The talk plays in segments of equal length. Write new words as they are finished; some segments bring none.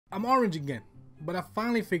I'm orange again, but I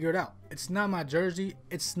finally figured out. It's not my jersey,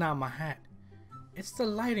 it's not my hat. It's the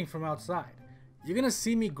lighting from outside. You're gonna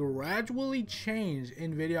see me gradually change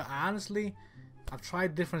in video. Honestly, I've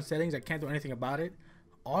tried different settings. I can't do anything about it.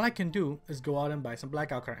 All I can do is go out and buy some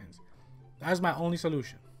blackout curtains. That's my only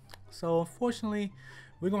solution. So unfortunately,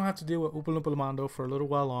 we're gonna have to deal with Oompa Loompa Lamando for a little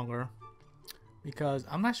while longer, because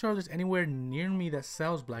I'm not sure if there's anywhere near me that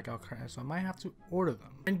sells blackout curtains, so I might have to order them.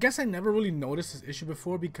 And guess I never really noticed this issue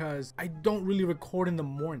before because I don't really record in the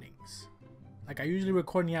mornings. Like, I usually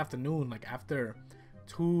record in the afternoon, like after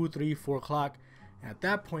 2, 3, 4 o'clock. And at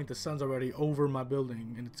that point, the sun's already over my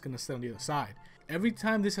building and it's gonna sit on the other side. Every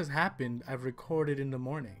time this has happened, I've recorded in the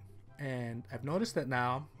morning. And I've noticed that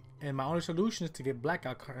now, and my only solution is to get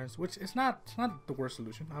blackout curtains, which it's not the worst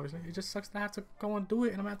solution, obviously. It just sucks to have to go and do it,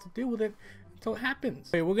 and I'm gonna have to deal with it until it happens.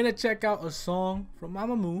 Okay, we're gonna check out a song from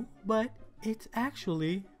Mamamoo, but it's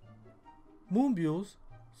actually Moonbyul's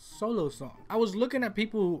solo song. I was looking at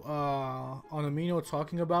people on Amino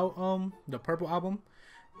talking about the Purple album,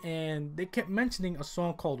 and they kept mentioning a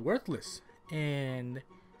song called Worthless, and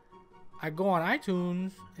I go on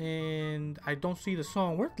iTunes and I don't see the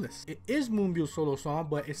song Worthless. It is Moonbyul's solo song,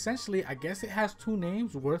 but essentially I guess it has two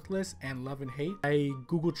names, Worthless and Love and Hate. I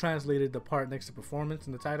Google translated the part next to performance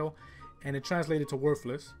in the title, and it translated to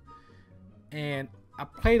Worthless. And I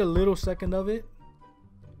played a little second of it,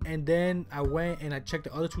 and then I went and I checked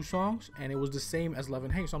the other two songs, and it was the same as Love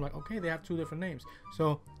and Hate. So I'm like, okay, they have two different names.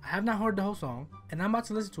 So I have not heard the whole song, and I'm about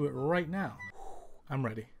to listen to it right now. I'm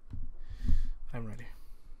ready. I'm ready.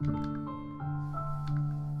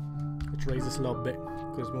 Let's raise this a little bit,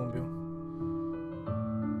 because Moonbyul.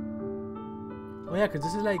 Oh yeah, because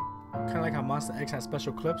this is like kind of like how Monster X has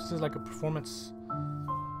special clips. This is like a performance.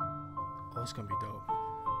 Oh, it's gonna be dope.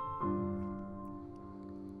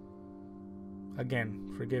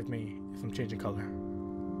 Again, forgive me if I'm changing color.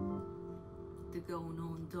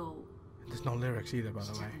 There's no lyrics either, by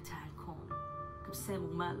the way.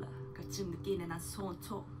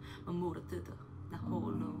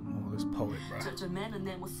 Oh, this poet, bro.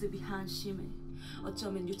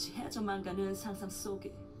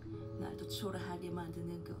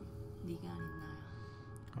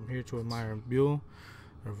 I'm here to admire Moonbyul,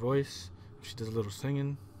 her voice. She does a little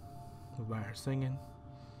singing. Admire her singing.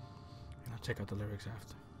 And I'll check out the lyrics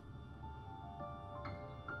after.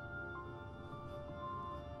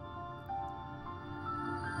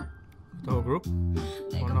 The whole group?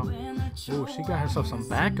 Oh no. Oh, she got herself some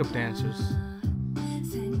backup dancers.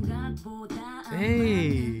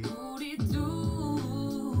 Hey.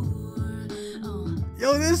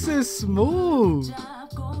 Yo, this is smooth.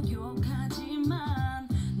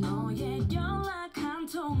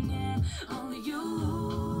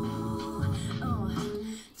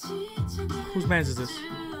 Whose man's is this?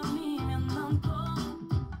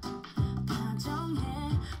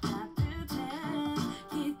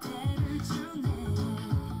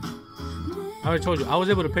 I already told you, I was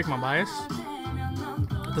able to pick my bias.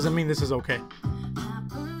 Doesn't mean this is okay.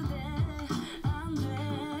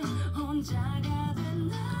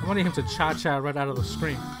 I wanted him to cha-cha right out of the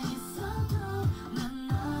screen.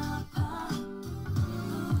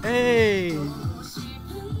 Hey!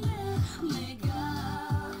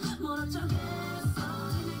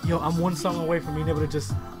 Yo, I'm one song away from being able to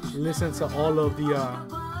just listen to all of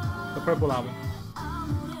the Purple album.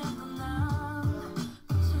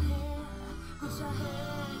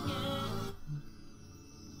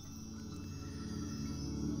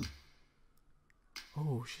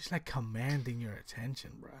 Oh, she's like commanding your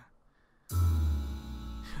attention, bruh.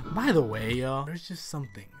 By the way, y'all, there's just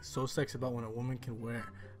something so sexy about when a woman can wear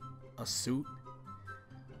a suit.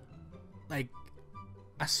 Like,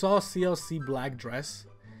 I saw a CLC black dress,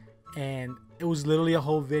 and it was literally a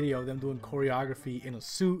whole video of them doing choreography in a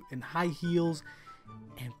suit and high heels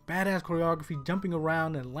and badass choreography, jumping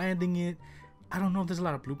around and landing it. I don't know if there's a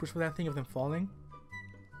lot of bloopers for that thing of them falling.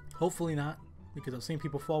 Hopefully not, because I've seen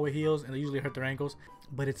people fall with heels and they usually hurt their ankles,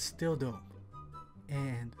 but it's still dope.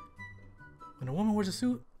 And when a woman wears a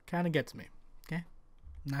suit, kind of gets me, okay?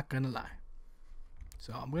 Not gonna lie.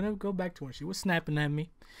 So I'm gonna go back to when she was snapping at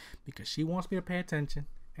me, because she wants me to pay attention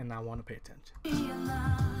and I want to pay attention.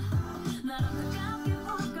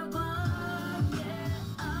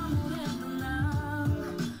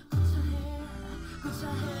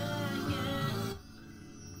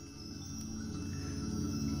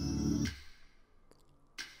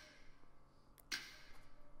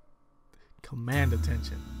 Command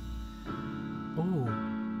attention. Oh.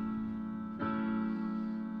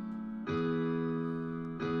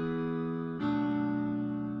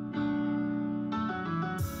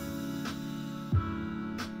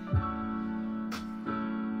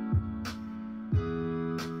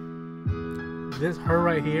 this her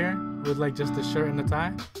right here with like just the shirt and the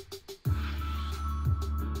tie.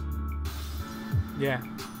 Yeah.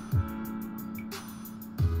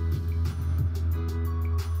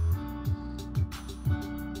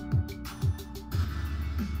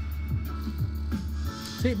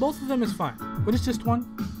 See, both of them is fine, but it's just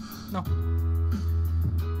one. No.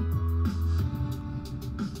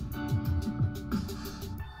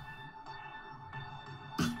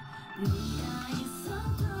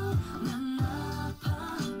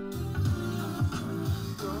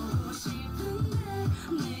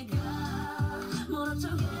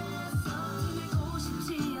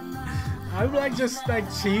 I'm like just like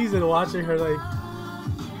cheesing watching her like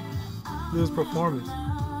do this performance.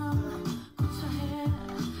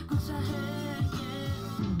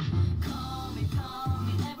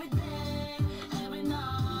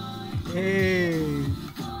 Hey.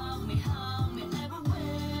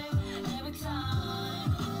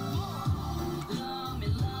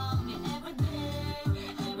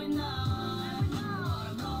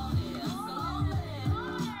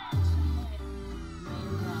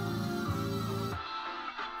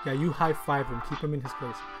 Yeah, you high five him, keep him in his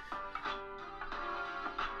place.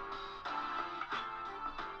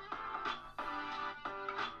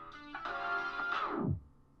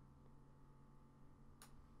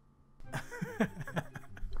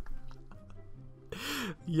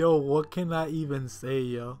 Yo, what can I even say,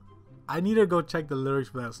 yo? I need to go check the lyrics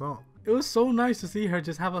for that song. It was so nice to see her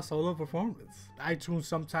just have a solo performance. iTunes,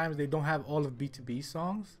 sometimes they don't have all of B2B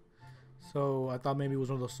songs. So I thought maybe it was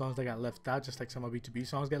one of those songs that got left out, just like some of B2B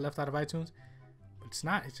songs get left out of iTunes. But it's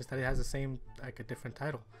not. It's just that it has the same, like a different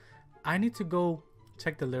title. I need to go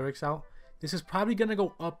check the lyrics out. This is probably going to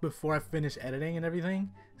go up before I finish editing and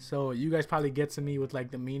everything. So you guys probably get to me with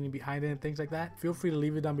like the meaning behind it and things like that. Feel free to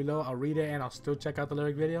leave it down below. I'll read it and I'll still check out the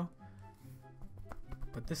lyric video.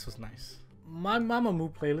 But this was nice. My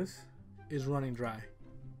Mamamoo playlist is running dry.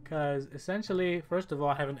 Because essentially, first of all,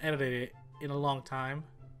 I haven't edited it in a long time.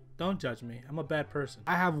 Don't judge me. I'm a bad person.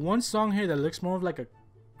 I have one song here that looks more of like a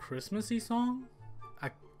Christmassy song.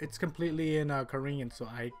 It's completely in Korean, so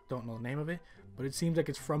I don't know the name of it. But it seems like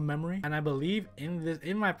it's from memory. And I believe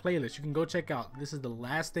in my playlist, you can go check out. This is the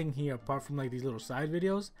last thing here, apart from like these little side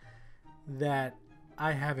videos that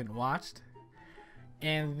I haven't watched.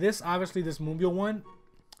 And this, obviously, this Moonbyul one,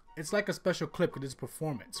 it's like a special clip because it's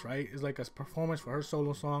performance, right? It's like a performance for her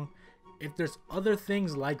solo song. If there's other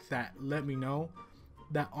things like that, let me know.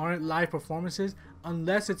 That aren't live performances,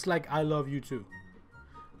 unless it's like I Love You Too.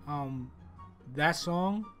 That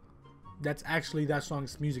song, that's actually that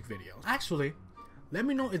song's music video. Actually, let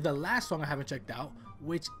me know if the last song I haven't checked out,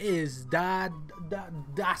 which is da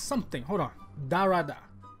something. Hold on, Da Ra Da.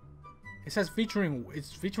 It says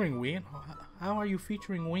it's featuring Ween. How are you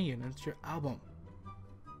featuring Ween? It's your album.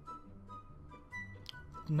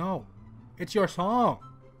 No, it's your song.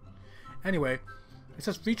 Anyway. It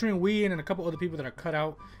says featuring Ween and a couple other people that are cut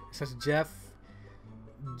out. It says Jeff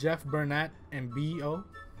Burnett and B.O.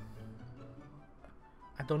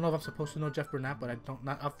 I don't know if I'm supposed to know Jeff Burnett, but I don't.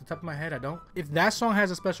 Not off the top of my head, I don't. If that song has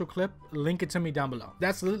a special clip, link it to me down below.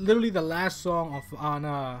 That's literally the last song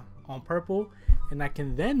on Purple, and I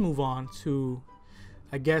can then move on to,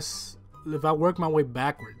 I guess, if I work my way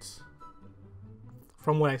backwards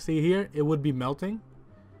from what I see here, it would be Melting.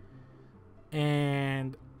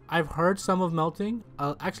 And I've heard some of Melting.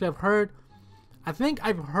 Actually, I think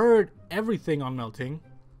I've heard everything on Melting,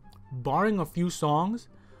 barring a few songs.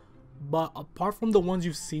 But apart from the ones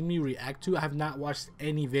you've seen me react to, I have not watched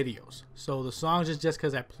any videos. So the songs is just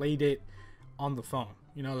because I played it on the phone.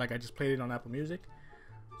 You know, like I just played it on Apple Music.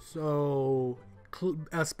 So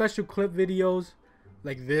special clip videos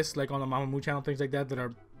like this, like on the Mamamoo channel, things like that, that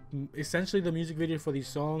are essentially the music video for these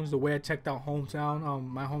songs. The way I checked out Hometown,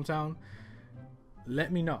 my hometown.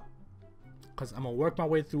 Let me know, because I'm gonna work my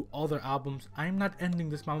way through all their albums. I'm not ending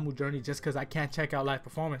this Mamamoo journey just because I can't check out live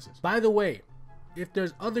performances. By the way, if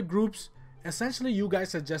there's other groups, essentially you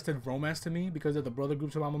guys suggested Romance to me because of the brother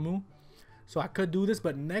groups of Mamamoo, so I could do this.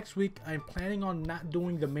 But next week I'm planning on not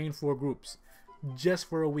doing the main 4 groups, just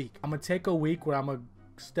for a week. I'm gonna take a week where I'm gonna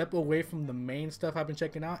step away from the main stuff I've been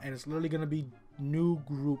checking out, and it's literally gonna be new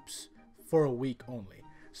groups for a week only.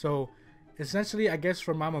 So essentially, I guess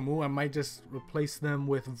for Mamamoo, I might just replace them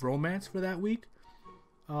with Romance for that week,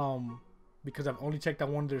 because I've only checked out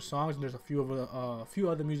one of their songs, and there's a few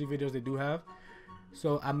other music videos they do have.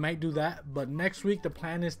 So I might do that. But next week, the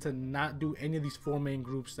plan is to not do any of these 4 main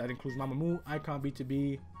groups. That includes Mamamoo, Icon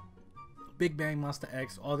B2B, Big Bang, Monster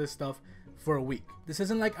X, all this stuff for a week. This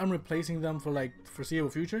isn't like I'm replacing them for like foreseeable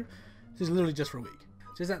future. This is literally just for a week.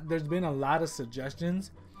 Just that there's been a lot of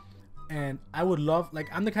suggestions, And I would love, like,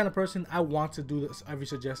 I'm the kind of person, I want to do this every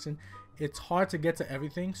suggestion. It's hard to get to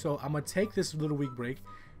everything, so I'm gonna take this little week break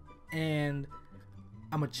and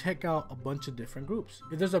I'm gonna check out a bunch of different groups.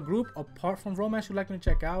 If there's a group apart from romance you'd like me to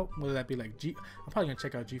check out, whether that be like I'm probably gonna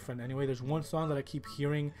check out G-Friend anyway. There's one song that I keep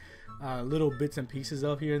hearing little bits and pieces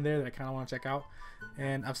of here and there that I kind of want to check out,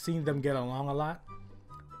 and I've seen them get along a lot.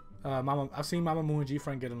 I've seen Mamamoo and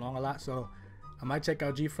G-Friend get along a lot, so I might check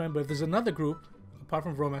out G-Friend. But if there's another group apart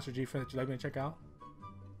from romance or G-Friend that you'd like me to check out,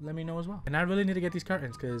 let me know as well. And I really need to get these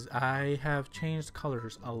curtains because I have changed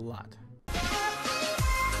colors a lot.